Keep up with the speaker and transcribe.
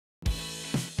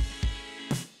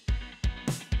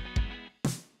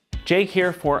Jake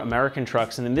here for American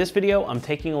Trucks, and in this video I'm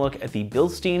taking a look at the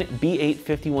Bilstein B8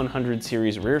 5100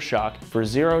 series rear shock for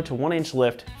 0 to 1 inch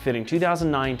lift fitting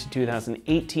 2009 to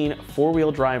 2018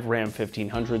 four-wheel drive Ram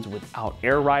 1500s without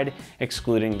air ride,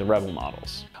 excluding the Rebel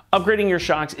models. Upgrading your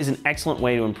shocks is an excellent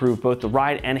way to improve both the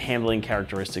ride and handling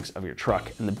characteristics of your truck,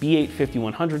 and the B8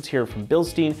 5100s here from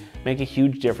Bilstein make a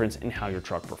huge difference in how your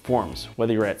truck performs.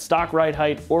 Whether you're at stock ride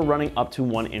height or running up to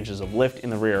 1 inch of lift in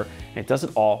the rear, it does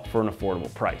it all for an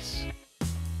affordable price.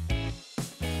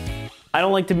 I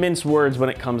don't like to mince words when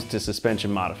it comes to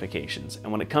suspension modifications,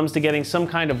 and when it comes to getting some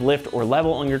kind of lift or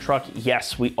level on your truck,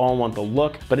 yes, we all want the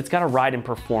look, but it's gotta ride and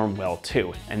perform well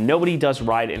too, and nobody does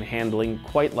ride and handling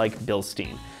quite like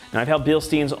Bilstein. Now, I've had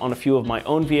Bilsteins on a few of my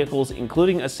own vehicles,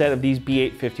 including a set of these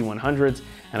B8 5100s,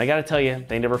 and I gotta tell you,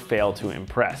 they never fail to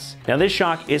impress. Now, this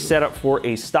shock is set up for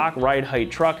a stock ride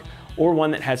height truck, or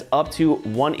one that has up to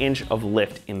 1 inch of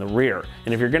lift in the rear.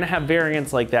 And if you're gonna have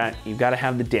variants like that, you've gotta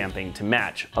have the damping to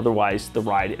match. Otherwise, the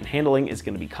ride and handling is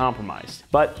gonna be compromised.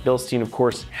 But Bilstein, of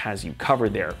course, has you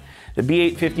covered there. The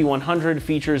B8 5100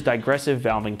 features digressive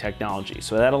valving technology,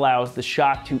 so that allows the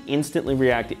shock to instantly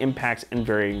react to impacts and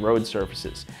varying road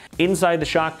surfaces. Inside the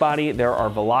shock body, there are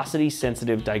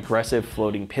velocity-sensitive digressive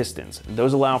floating pistons.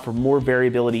 Those allow for more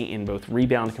variability in both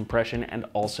rebound compression and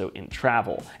also in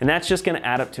travel. And that's just gonna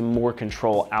add up to more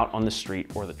control out on the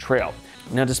street or the trail.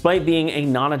 Now, despite being a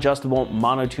non-adjustable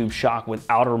monotube shock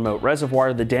without a remote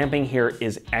reservoir, the damping here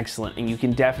is excellent, and you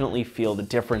can definitely feel the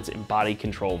difference in body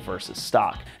control versus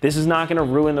stock. This is not gonna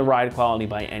ruin the ride quality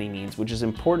by any means, which is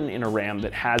important in a Ram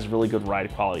that has really good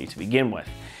ride quality to begin with.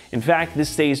 In fact, this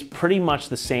stays pretty much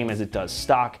the same as it does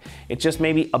stock. It's just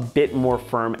maybe a bit more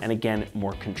firm and, again,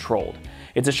 more controlled.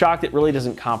 It's a shock that really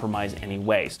doesn't compromise any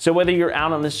way. So whether you're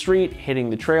out on the street, hitting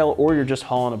the trail, or you're just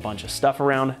hauling a bunch of stuff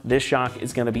around, this shock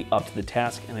is gonna be up to the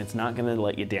task, and it's not gonna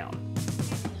let you down.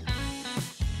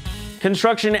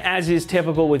 Construction, as is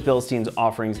typical with Bilstein's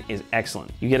offerings, is excellent.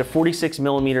 You get a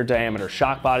 46mm diameter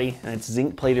shock body, and it's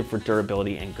zinc plated for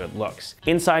durability and good looks.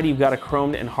 Inside, you've got a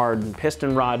chromed and hardened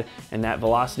piston rod and that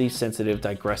velocity-sensitive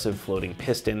digressive floating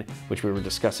piston, which we were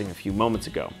discussing a few moments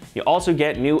ago. You also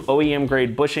get new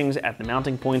OEM-grade bushings at the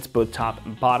mounting points, both top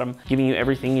and bottom, giving you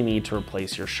everything you need to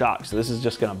replace your shock. So this is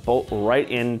just gonna bolt right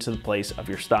into the place of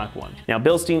your stock one. Now,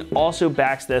 Bilstein also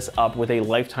backs this up with a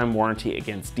lifetime warranty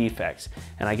against defects,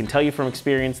 and I can tell you from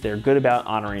experience, they're good about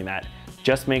honoring that.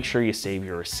 Just make sure you save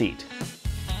your receipt.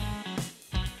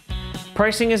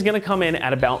 Pricing is gonna come in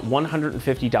at about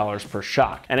 $150 per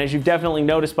shock. And as you've definitely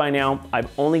noticed by now, I've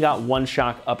only got one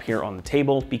shock up here on the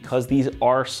table because these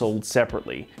are sold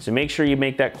separately. So make sure you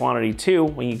make that quantity too.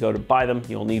 When you go to buy them,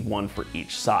 you'll need one for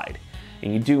each side.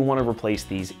 And you do want to replace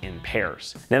these in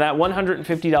pairs. Now, that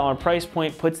 $150 price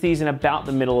point puts these in about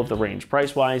the middle of the range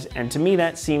price-wise, and to me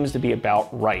that seems to be about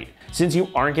right. Since you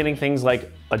aren't getting things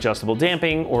like adjustable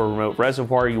damping or a remote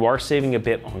reservoir, you are saving a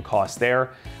bit on cost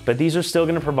there, but these are still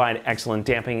going to provide excellent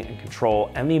damping and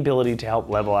control and the ability to help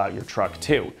level out your truck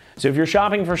too. So if you're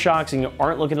shopping for shocks and you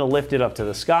aren't looking to lift it up to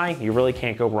the sky, you really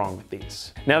can't go wrong with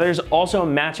these. Now, there's also a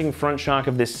matching front shock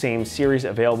of this same series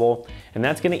available, and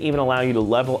that's going to even allow you to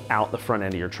level out the front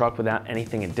end of your truck without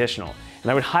anything additional. And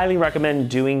I would highly recommend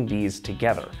doing these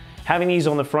together. Having these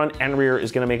on the front and rear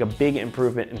is going to make a big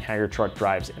improvement in how your truck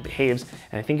drives and behaves,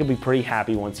 and I think you'll be pretty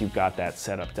happy once you've got that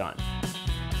setup done.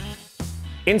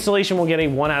 Installation will get a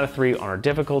 1 out of 3 on our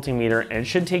difficulty meter, and it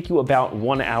should take you about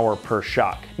 1 hour per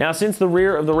shock. Now, since the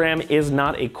rear of the Ram is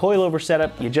not a coilover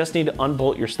setup, you just need to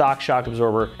unbolt your stock shock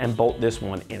absorber and bolt this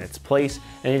one in its place,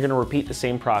 and you're gonna repeat the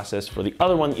same process for the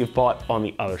other one that you've bought on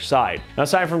the other side. Now,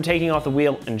 aside from taking off the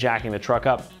wheel and jacking the truck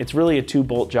up, it's really a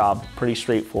 2-bolt job, pretty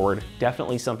straightforward,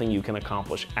 definitely something you can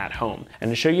accomplish at home. And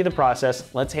to show you the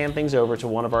process, let's hand things over to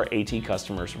one of our AT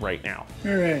customers right now.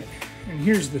 All right. And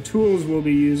here's the tools we'll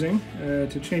be using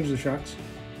to change the shocks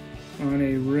on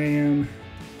a Ram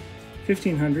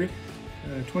 1500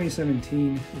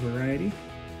 2017 variety.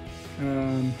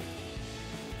 I'm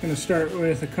going to start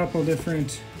with a couple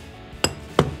different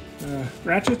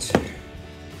ratchets.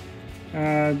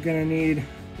 I'm going to need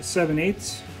a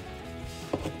 7/8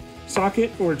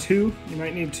 socket or 2. You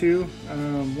might need 2,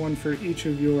 one for each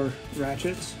of your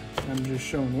ratchets. I'm just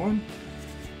showing one.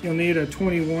 You'll need a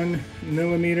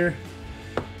 21mm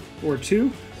or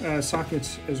 2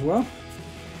 sockets as well.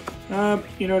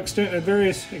 You know,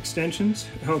 various extensions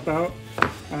help out.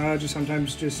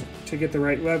 Sometimes just to get the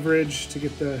right leverage, to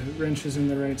get the wrenches in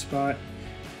the right spot.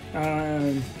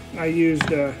 I used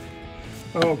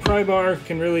pry bar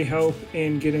can really help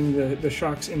in getting the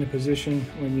shocks into position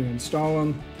when you install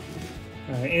them.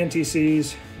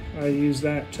 Anti-seize, I use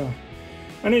that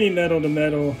on any metal to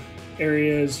metal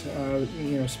areas,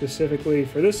 you know, specifically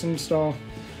for this install,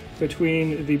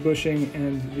 between the bushing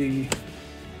and the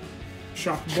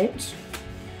shock bolts.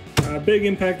 Big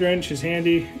impact wrench is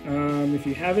handy if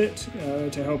you have it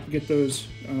to help get those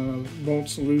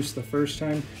bolts loose the first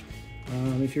time.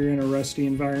 If you're in a rusty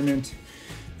environment,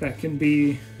 that can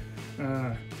be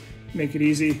make it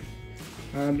easy.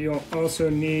 You'll also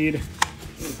need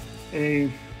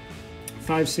a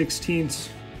 5/16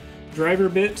 driver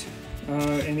bit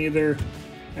and either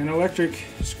an electric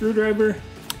screwdriver,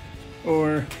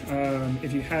 or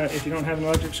if you don't have an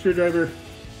electric screwdriver,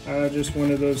 just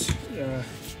one of those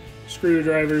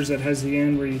screwdrivers that has the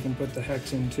end where you can put the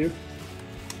hex into.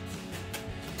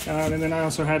 And then I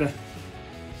also had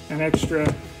an extra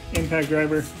impact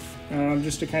driver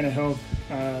just to kind of help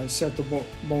set the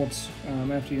bolts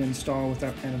after you install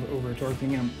without kind of over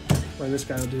torquing them, where this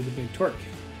guy will do the big torque.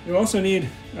 You'll also need,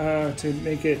 to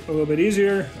make it a little bit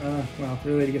easier, well,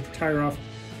 really to get the tire off,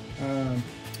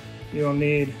 you'll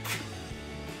need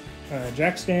a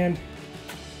jack stand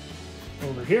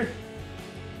over here,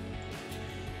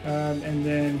 and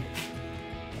then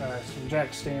some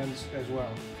jack stands as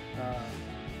well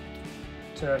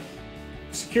to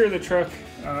secure the truck.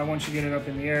 Once you get it up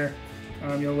in the air,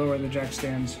 you'll lower the jack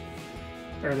stands,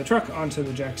 or the truck, onto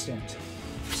the jack stands.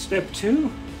 Step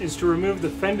 2 is to remove the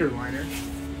fender liner,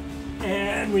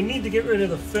 and we need to get rid of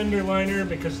the fender liner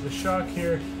because the shock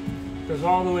here goes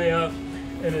all the way up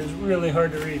and is really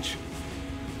hard to reach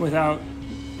without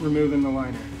removing the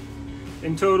liner.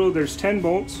 In total, there's 10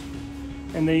 bolts,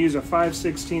 and they use a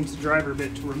 5/16 driver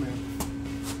bit to remove.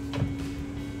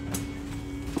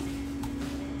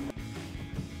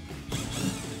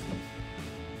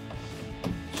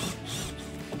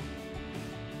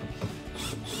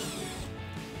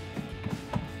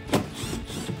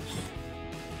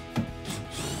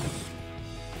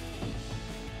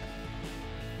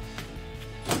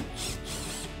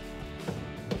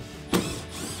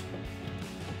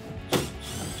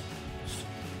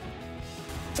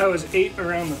 That was 8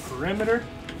 around the perimeter.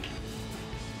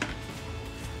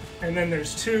 And then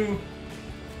there's 2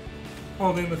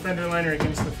 holding the fender liner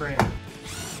against the frame.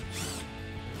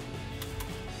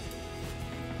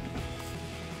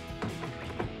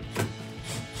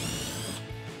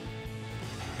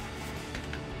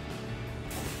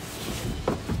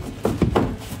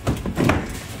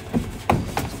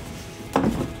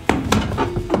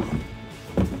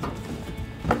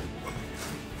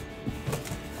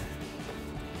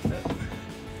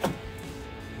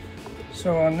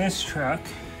 So on this truck,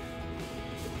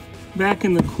 back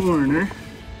in the corner,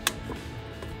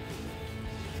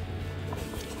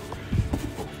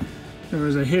 there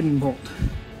was a hidden bolt.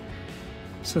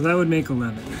 So that would make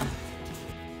 11.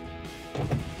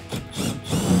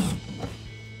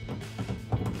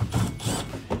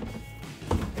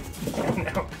 And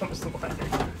now comes the ladder.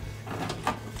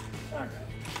 All right.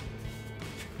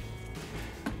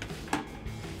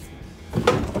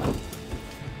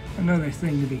 Another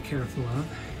thing to be careful of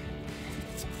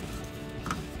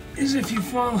is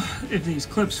if these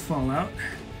clips fall out,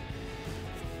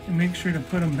 and make sure to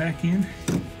put them back in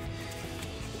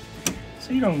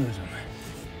so you don't lose them.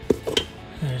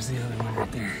 There's the other one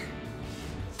right there.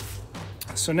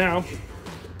 So now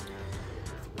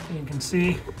you can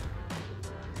see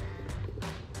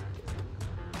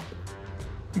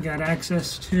we got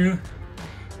access to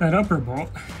that upper bolt.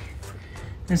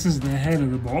 This is the head of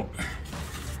the bolt.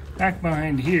 Back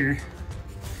behind here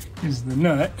is the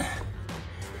nut,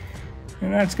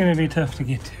 and that's going to be tough to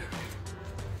get to.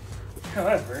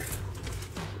 However,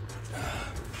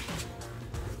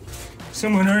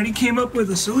 someone already came up with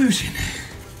a solution.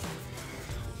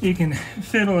 You can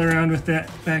fiddle around with that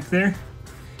back there,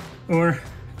 or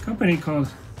a company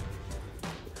called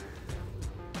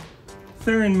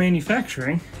Theron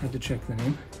Manufacturing, had to check the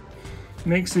name,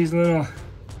 makes these little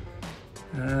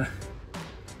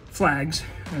flags.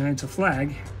 It's a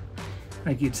flag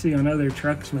like you'd see on other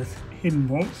trucks with hidden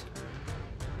bolts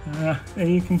that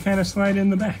you can kind of slide in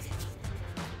the back.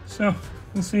 So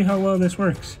we'll see how well this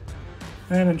works.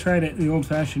 I haven't tried it the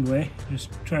old-fashioned way, just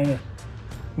trying to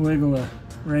wiggle a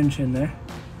wrench in there.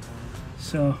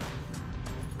 So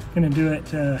I'm gonna do it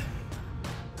the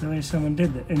way someone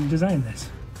did it and designed this.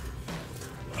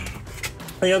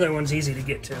 The other one's easy to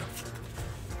get to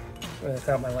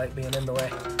without my light being in the way.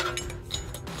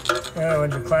 That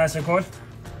one's your classic one,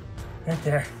 right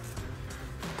there.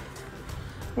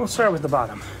 We'll start with the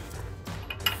bottom.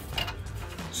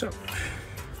 So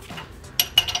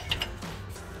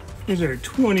these are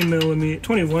 21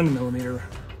 millimeter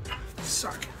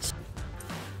sockets.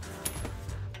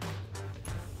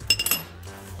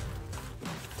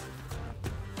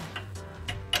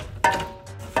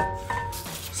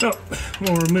 So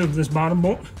we'll remove this bottom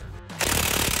bolt.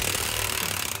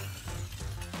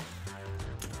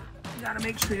 You gotta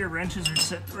make sure your wrenches are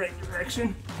set the right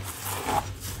direction.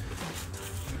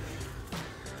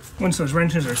 Once those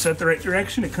wrenches are set the right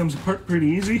direction, it comes apart pretty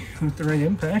easy with the right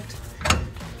impact.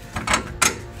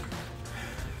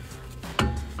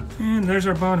 And there's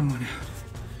our bottom one.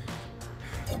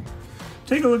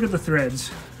 Take a look at the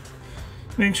threads.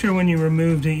 Make sure when you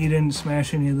removed it, you didn't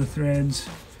smash any of the threads.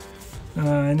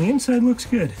 And the inside looks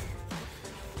good.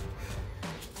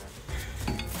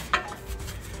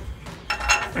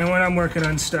 And when I'm working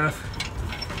on stuff,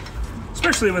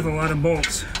 especially with a lot of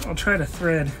bolts, I'll try to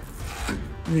thread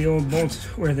the old bolts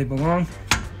where they belong,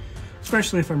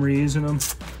 especially if I'm reusing them.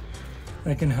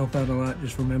 That can help out a lot,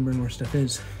 just remembering where stuff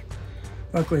is.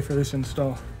 Luckily for this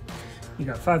install, you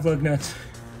got 5 lug nuts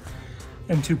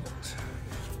and 2 bolts.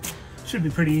 Should be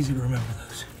pretty easy to remember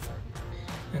those.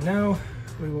 And now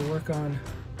we will work on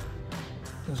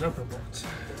those upper bolts.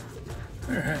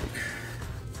 All right.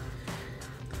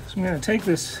 So I'm going to take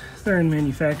this Thurn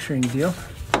manufacturing deal.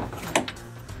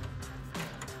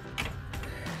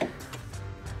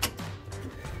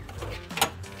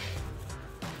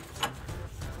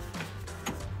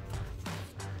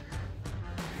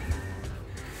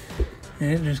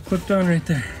 And it just clipped on right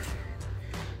there.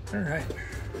 All right.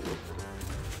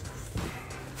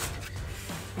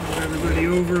 Move everybody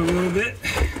over a little bit.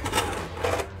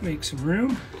 Make some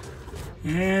room.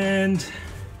 And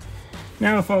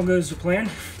now if all goes to plan,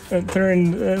 that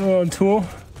Thurn little tool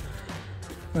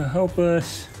will help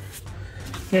us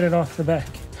get it off the back.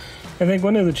 I think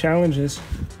one of the challenges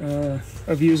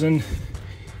of using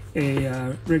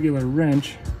a regular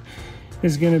wrench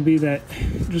is going to be that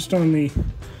just on the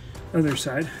other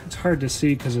side, it's hard to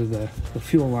see because of the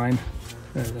fuel line,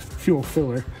 the fuel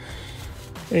filler,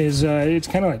 is it's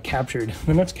kind of like captured.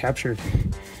 When that's captured,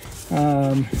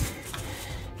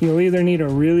 you'll either need a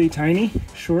really tiny,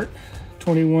 short,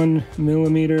 21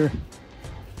 millimeter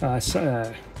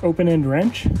open end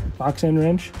wrench, box end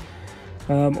wrench,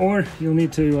 or you'll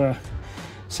need to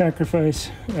sacrifice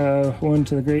one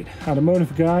to the great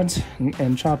automotive gods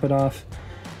and chop it off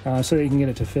so that you can get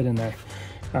it to fit in there.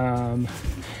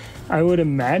 I would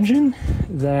imagine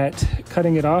that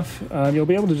cutting it off, you'll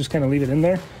be able to just kind of leave it in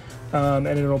there, and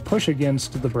it'll push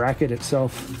against the bracket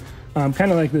itself,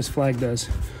 kind of like this flag does.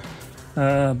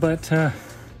 But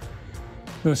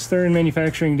those Thurn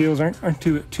manufacturing deals aren't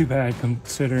too bad,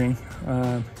 considering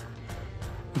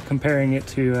comparing it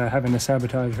to having to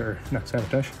sabotage, or not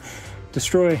sabotage,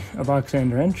 destroy a box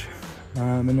end wrench,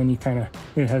 and then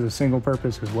it has a single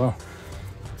purpose as well.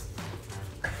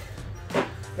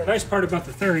 The nice part about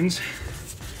the Thurns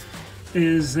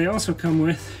is they also come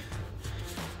with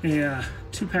a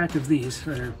 2-pack of these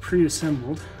that are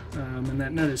pre-assembled, and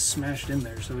that nut is smashed in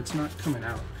there, so it's not coming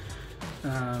out.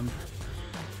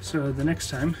 So the next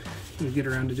time you get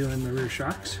around to doing the rear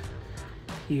shocks,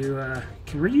 you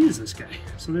can reuse this guy.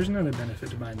 So there's another benefit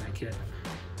to buying that kit.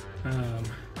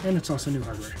 And it's also new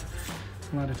hardware.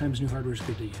 A lot of times new hardware is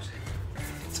good to use.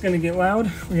 It's going to get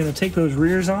loud. We're going to take those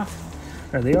rears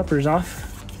off, or the uppers off.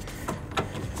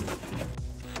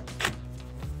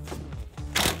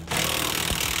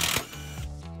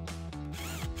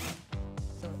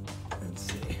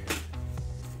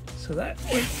 So that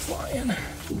went flying.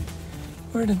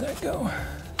 Where did that go?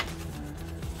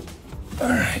 All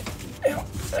right, now,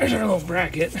 there's our little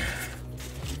bracket.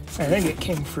 I think it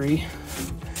came free.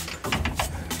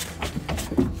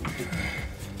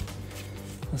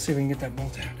 Let's see if we can get that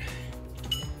bolt out.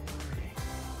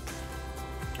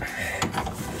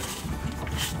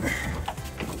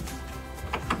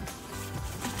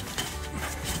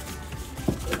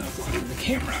 The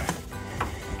camera.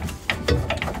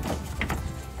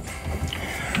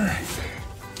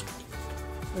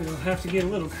 We'll have to get a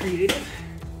little creative.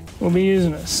 We'll be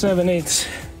using a 7/8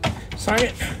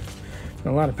 socket, a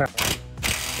lot of power.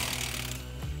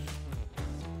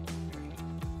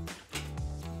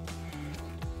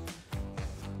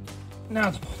 Now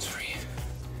the bolt's free.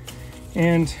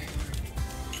 And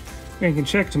you can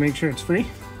check to make sure it's free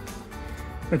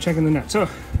by checking the nut. So,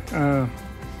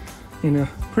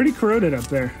 pretty corroded up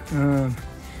there.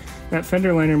 That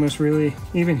fender liner must really,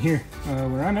 even here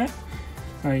where I'm at,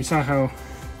 you saw how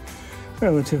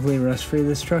relatively rust-free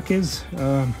this truck is.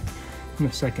 I'm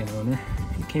a second owner.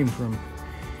 It came from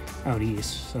out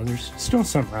east, so there's still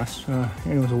some rust. And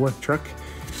it was a work truck,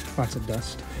 lots of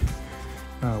dust,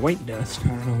 white dust. I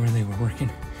don't know where they were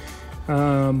working,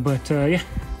 but yeah.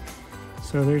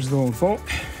 So there's the old bolt.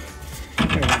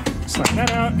 Slide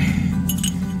that out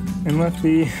and let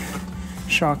the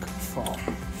shock fall.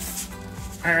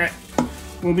 All right,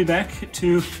 we'll be back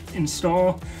to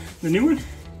install the new one,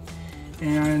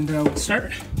 and we'll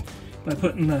start by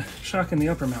putting the shock in the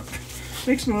upper mount.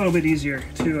 Makes it a little bit easier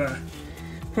to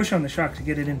push on the shock to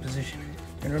get it in position.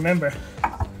 And remember,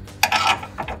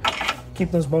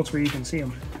 keep those bolts where you can see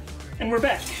them. And we're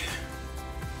back.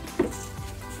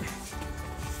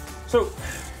 So,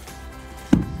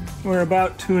 we're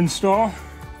about to install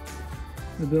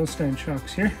the Bilstein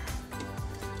shocks here.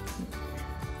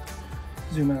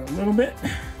 Zoom out a little bit.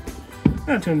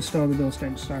 About to install the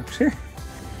Bilstein shocks here.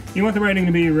 You want the writing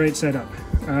to be right side up.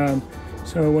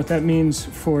 So what that means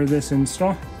for this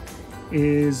install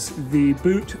is the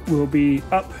boot will be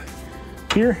up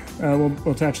here. We'll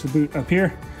attach the boot up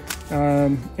here,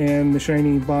 and the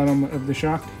shiny bottom of the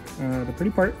shock, the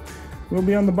pretty part, will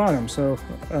be on the bottom. So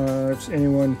if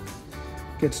anyone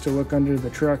gets to look under the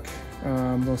truck,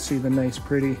 they'll see the nice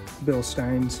pretty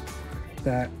Bilsteins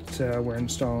that we're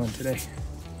installing today.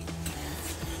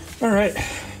 All right.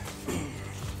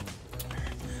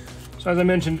 So as I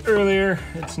mentioned earlier,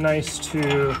 it's nice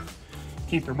to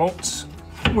keep your bolts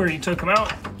where you took them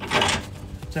out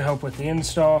to help with the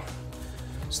install.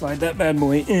 Slide that bad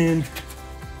boy in.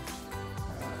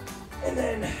 And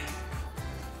then,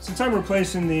 since I'm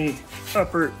replacing the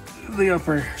upper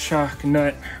shock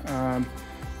nut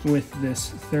with this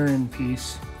Thurin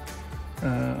piece,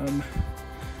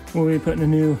 we'll be putting a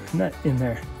new nut in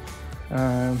there.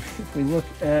 If we look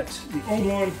at the old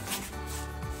one,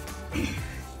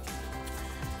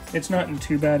 it's not in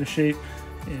too bad a shape.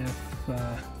 If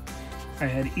I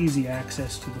had easy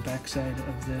access to the backside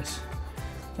of this,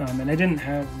 and I didn't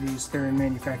have these Thurin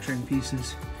manufacturing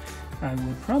pieces, I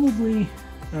would probably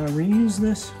reuse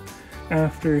this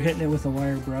after hitting it with a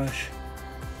wire brush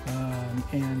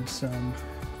and some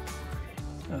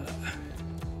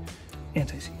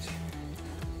anti-seize.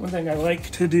 One thing I like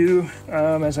to do,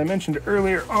 as I mentioned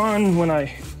earlier on when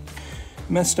I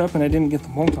messed up and I didn't get the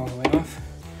bolt all the way off,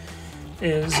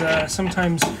 is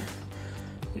sometimes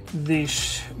the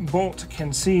bolt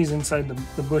can seize inside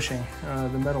the bushing,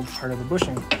 the metal part of the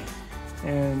bushing.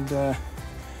 And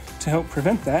to help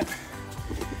prevent that,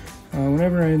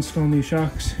 whenever I install new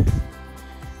shocks,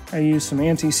 I use some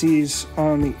anti-seize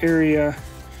on the area,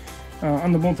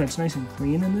 on the bolt that's nice and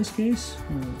clean in this case.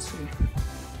 Let's see.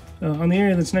 On the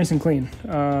area that's nice and clean,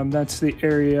 that's the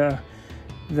area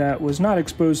that was not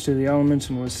exposed to the elements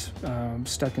and was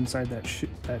stuck inside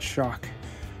that shock.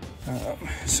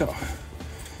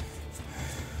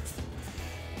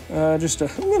 Just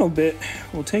a little bit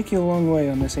will take you a long way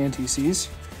on this anti-seize.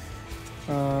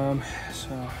 So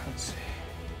let's see.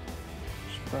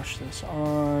 Just brush this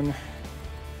on,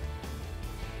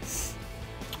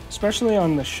 especially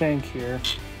on the shank here.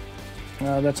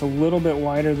 That's a little bit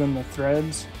wider than the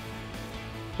threads.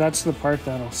 That's the part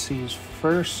that'll seize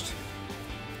first.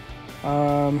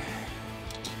 I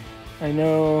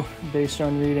know, based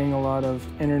on reading a lot of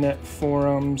internet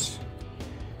forums,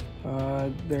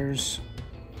 there's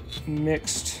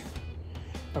mixed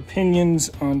opinions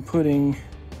on putting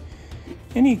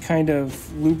any kind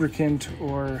of lubricant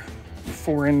or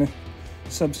foreign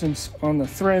substance on the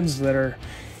threads that are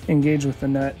engaged with the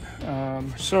nut.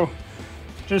 So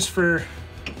just for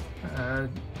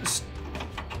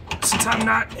since I'm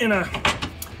not in a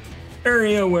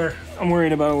area where I'm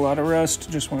worried about a lot of rust,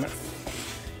 just want to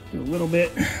do a little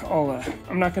bit.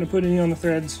 I'm not going to put any on the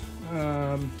threads.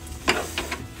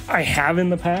 I have in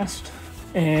the past,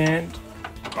 and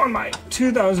on my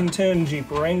 2010 Jeep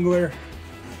Wrangler,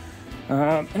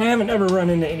 and I haven't ever run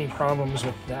into any problems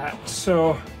with that.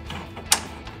 So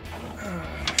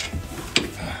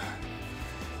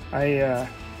I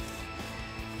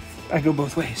go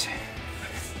both ways.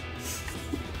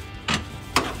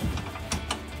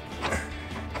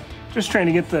 Just trying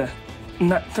to get the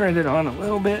nut threaded on a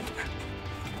little bit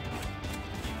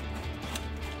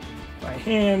by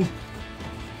hand.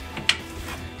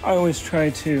 I always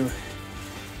try to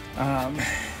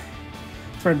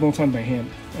thread bolts on by hand.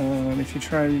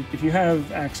 If you have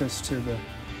access to the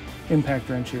impact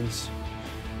wrenches,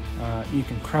 you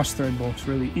can cross thread bolts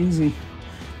really easy,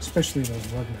 especially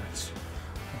those lug nuts.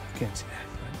 I can't see that,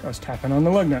 but I was tapping on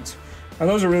the lug nuts. Now,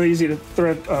 those are really easy to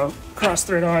cross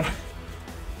thread on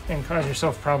and cause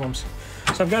yourself problems.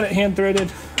 So I've got it hand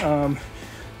threaded.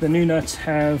 The new nuts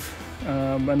have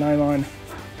a nylon,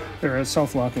 they're a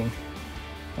self-locking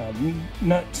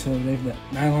nut, so they've got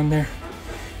nylon there.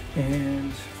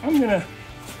 And I'm gonna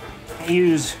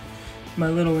use my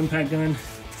little impact gun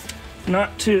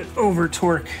not to over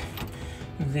torque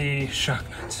the shock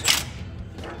nuts.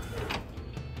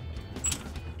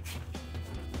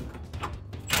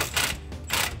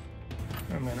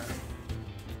 I'm gonna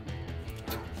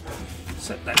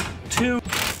Set that to 2.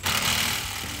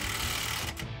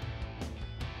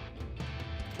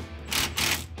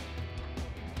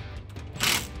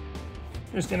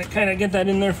 Just gonna kind of get that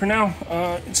in there for now.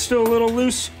 It's still a little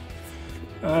loose,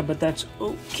 but that's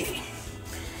okay.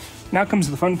 Now comes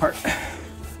the fun part.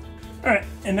 All right,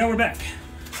 and now we're back.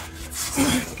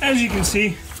 As you can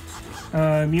see,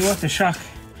 you want the shock,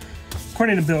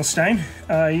 according to Bilstein,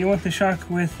 you want the shock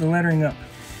with the lettering up.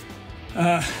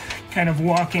 Kind of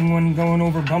walking when going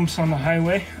over bumps on the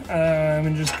highway,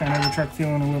 and just kind of the truck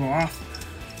feeling a little off.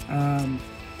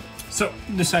 So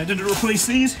decided to replace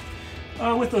these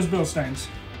with those Bilsteins.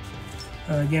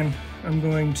 Again, I'm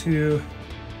going to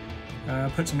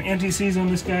put some anti-seize on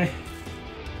this guy.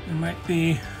 There might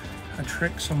be a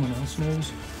trick someone else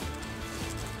knows.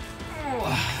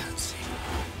 Let's see.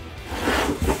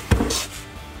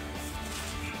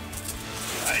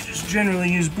 I just generally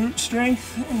use boot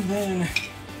strength and then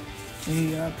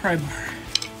a pry bar.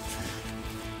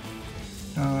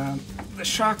 The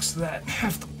shocks that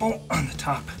have the bolt on the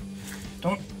top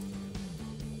don't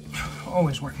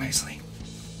always work nicely.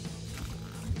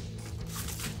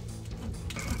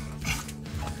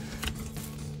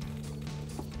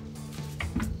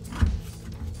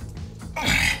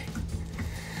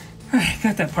 Alright,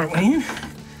 got that part in.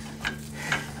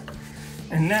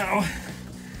 And now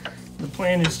the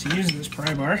plan is to use this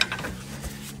pry bar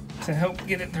to help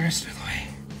get it the rest of the way.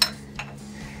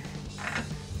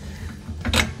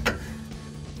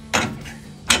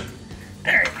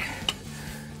 Alright.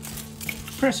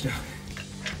 Presto.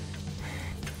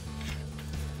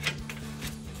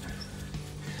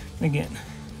 Again,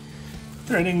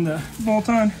 threading the bolt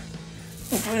on.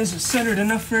 Hopefully this is centered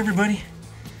enough for everybody.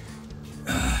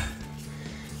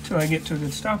 Till I get to a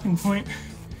good stopping point,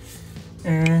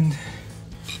 and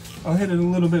I'll hit it a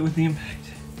little bit with the impact.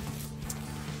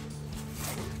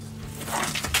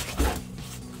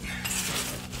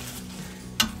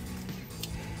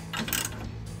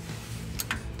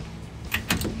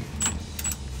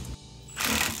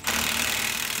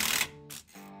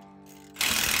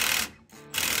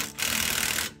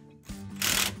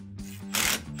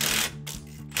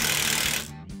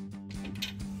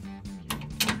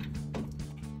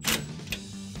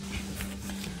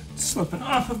 Slipping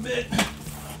off a bit.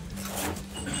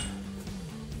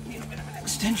 Need a bit of an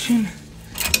extension,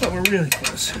 but we're really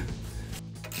close.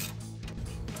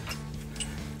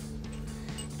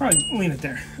 Probably leave it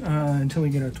there until we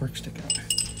get our torque stick out.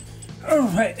 All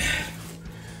right.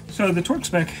 So the torque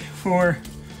spec for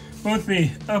both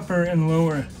the upper and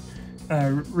lower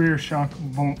rear shock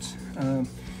bolts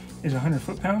is 100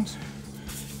 foot-pounds.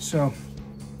 So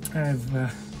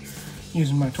I've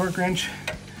using my torque wrench.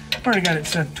 Already got it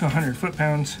set to 100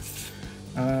 foot-pounds.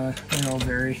 They all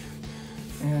vary.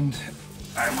 And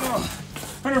I will,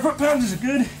 100 foot-pounds is a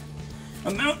good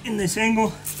amount in this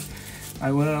angle.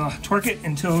 I will torque it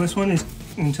until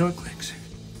until it clicks.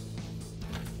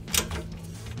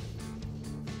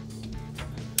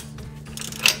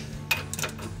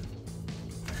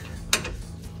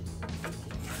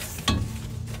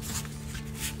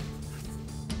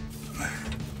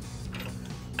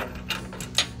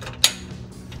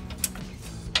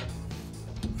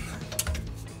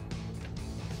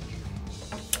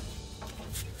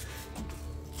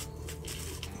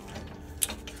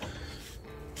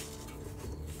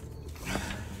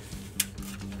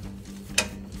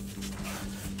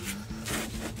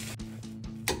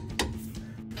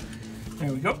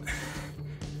 There we go.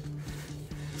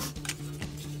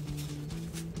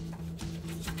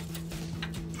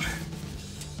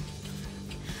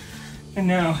 And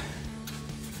now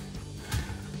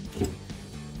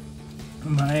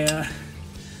my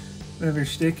lever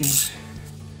stick is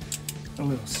a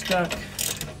little stuck.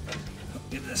 I'll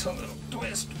give this a little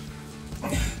twist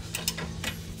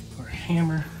or a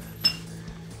hammer.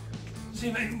 See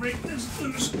if I can break this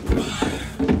loose.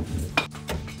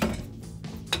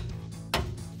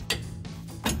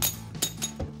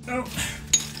 Oh,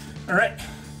 all right.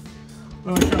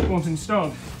 Lower shock bolt's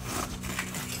installed.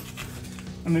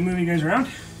 Let me move you guys around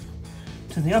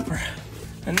to the upper,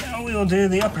 and now we will do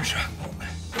the upper shock bolt.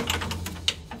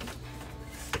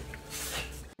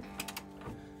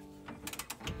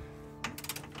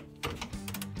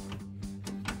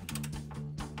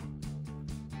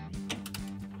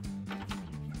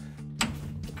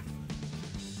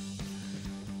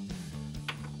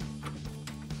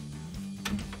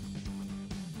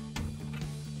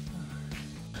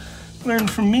 Learn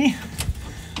from me.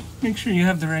 Make sure you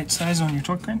have the right size on your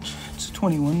torque wrench. It's a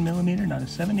 21 millimeter, not a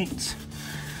 7/8.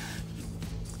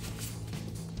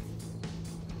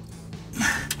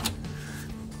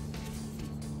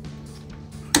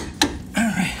 All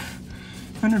right,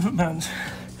 100 foot-pounds.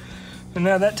 And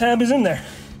now that tab is in there.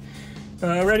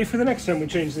 Ready for the next time we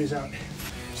change these out.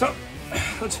 So,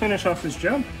 let's finish off this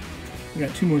job. We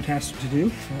got 2 more tasks to do,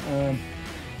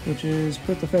 which is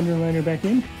put the fender liner back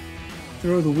in,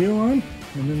 throw the wheel on,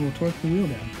 and then we'll torque the wheel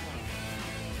down.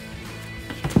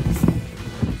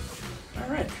 All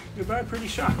right, goodbye, pretty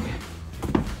shock.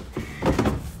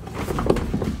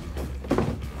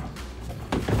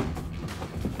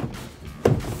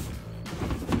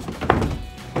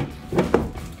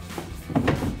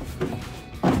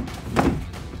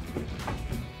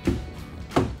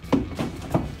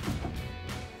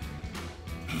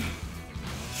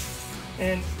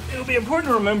 And it'll be important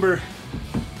to remember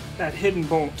that hidden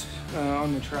bolt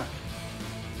on the truck.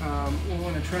 We'll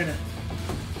want to try to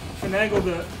finagle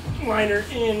the liner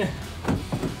in,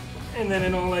 and then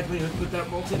in all likelihood put that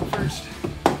bolt in first.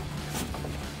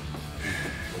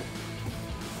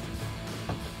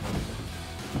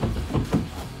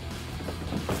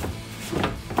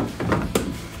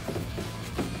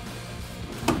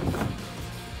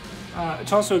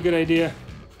 It's also a good idea,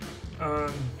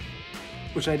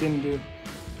 which I didn't do,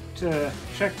 to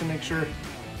check to make sure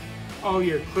all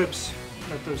your clips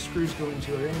that those screws go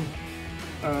into are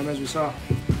in. As we saw,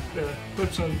 the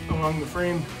clips along the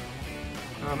frame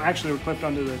actually were clipped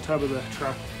onto the tub of the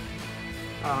truck.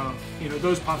 You know,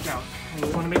 those popped out, and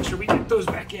we want to make sure we get those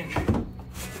back in.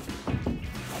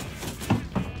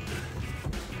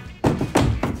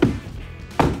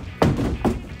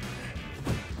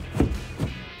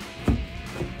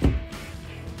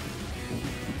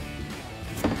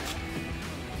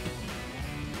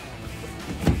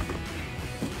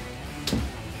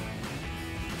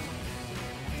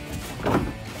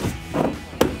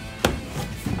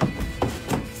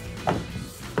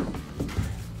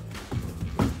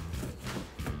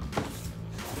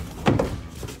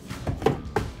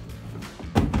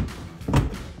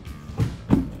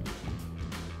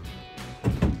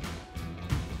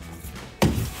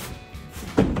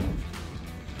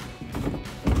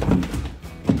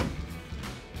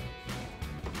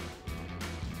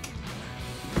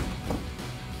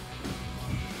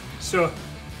 So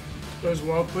those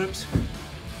wall clips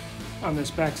on this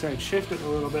backside shifted a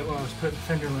little bit while I was putting the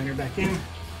fender liner back in,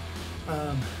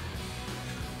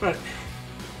 but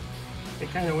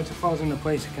it kind of, once it falls into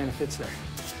place, it kind of fits there.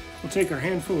 We'll take our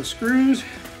handful of screws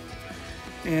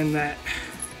and that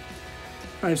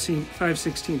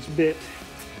 5/16 bit,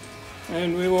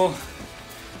 and we will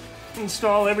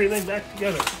install everything back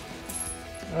together.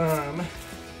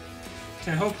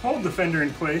 To help hold the fender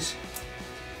in place,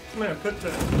 I'm going to put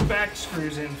the back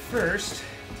screws in first.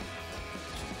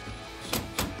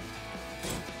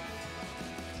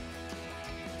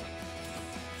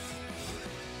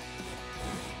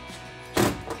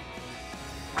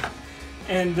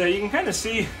 And you can kind of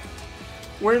see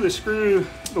where the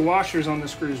washers on the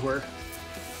screws were.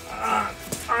 I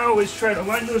always try to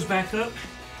line those back up,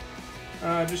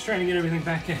 just trying to get everything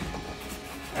back in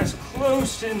as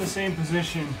close to in the same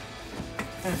position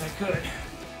as I could.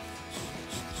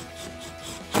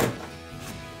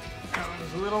 That one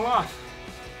was a little off.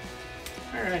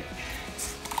 All right.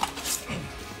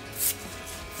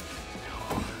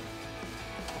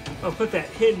 I'll put that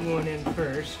hidden one in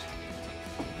first,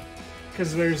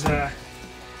 because there's the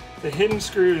hidden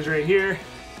screw is right here.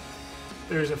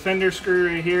 There's a fender screw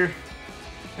right here,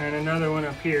 and another one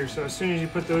up here. So as soon as you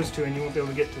put those two in, you won't be able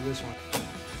to get to this one.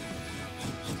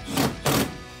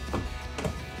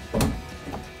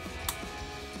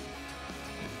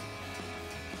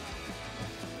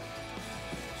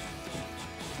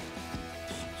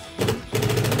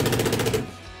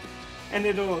 And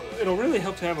it'll really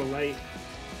help to have a light.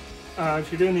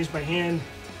 If you're doing these by hand,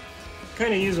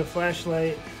 kind of use a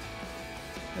flashlight.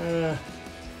 You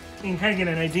can kind of get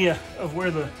an idea of where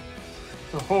the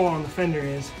hole on the fender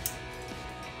is.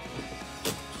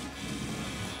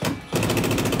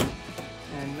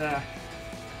 And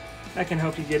that can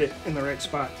help you get it in the right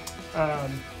spot.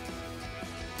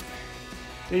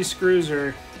 These screws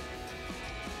are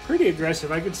pretty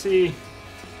aggressive. I could see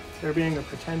there being a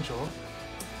potential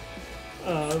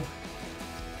of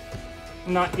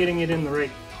not getting it in the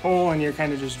right hole, and you're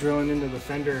kind of just drilling into the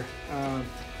fender.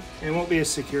 It won't be as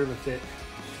secure of a fit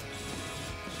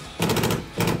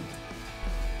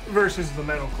versus the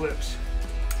metal clips.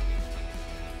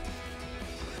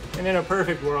 And in a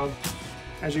perfect world,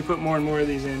 as you put more and more of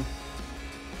these in, it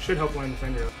should help line the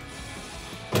fender up.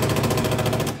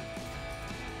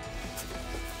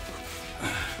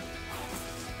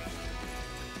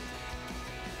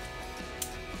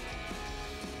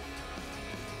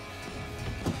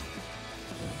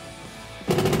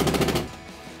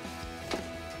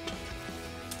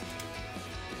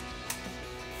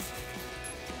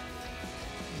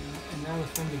 now the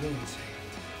fun begins.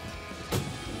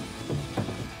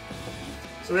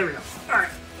 So there we go. All right.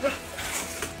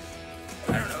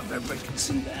 I don't know if everybody can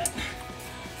see that.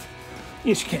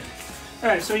 Yes, you can. All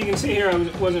right, so you can see here I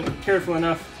wasn't careful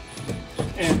enough,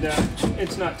 and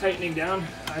it's not tightening down.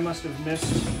 I must have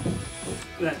missed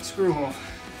that screw hole.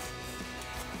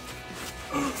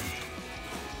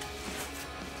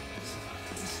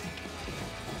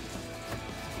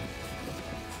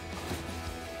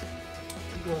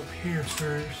 Go up here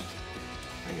first.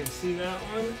 I can see that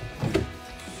one.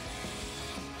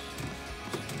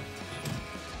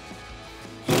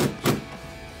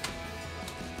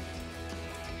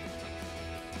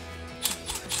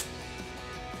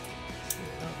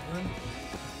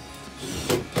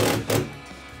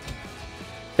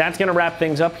 That's going to wrap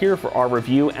things up here for our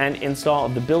review and install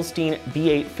of the Bilstein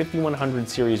B8 5100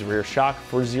 series rear shock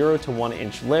for 0 to 1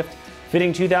 inch lift,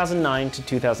 fitting 2009 to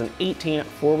 2018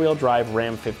 four-wheel drive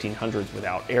Ram 1500s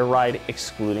without air ride,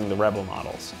 excluding the Rebel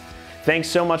models. Thanks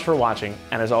so much for watching,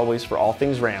 and as always, for all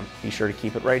things Ram, be sure to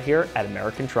keep it right here at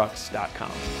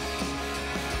AmericanTrucks.com.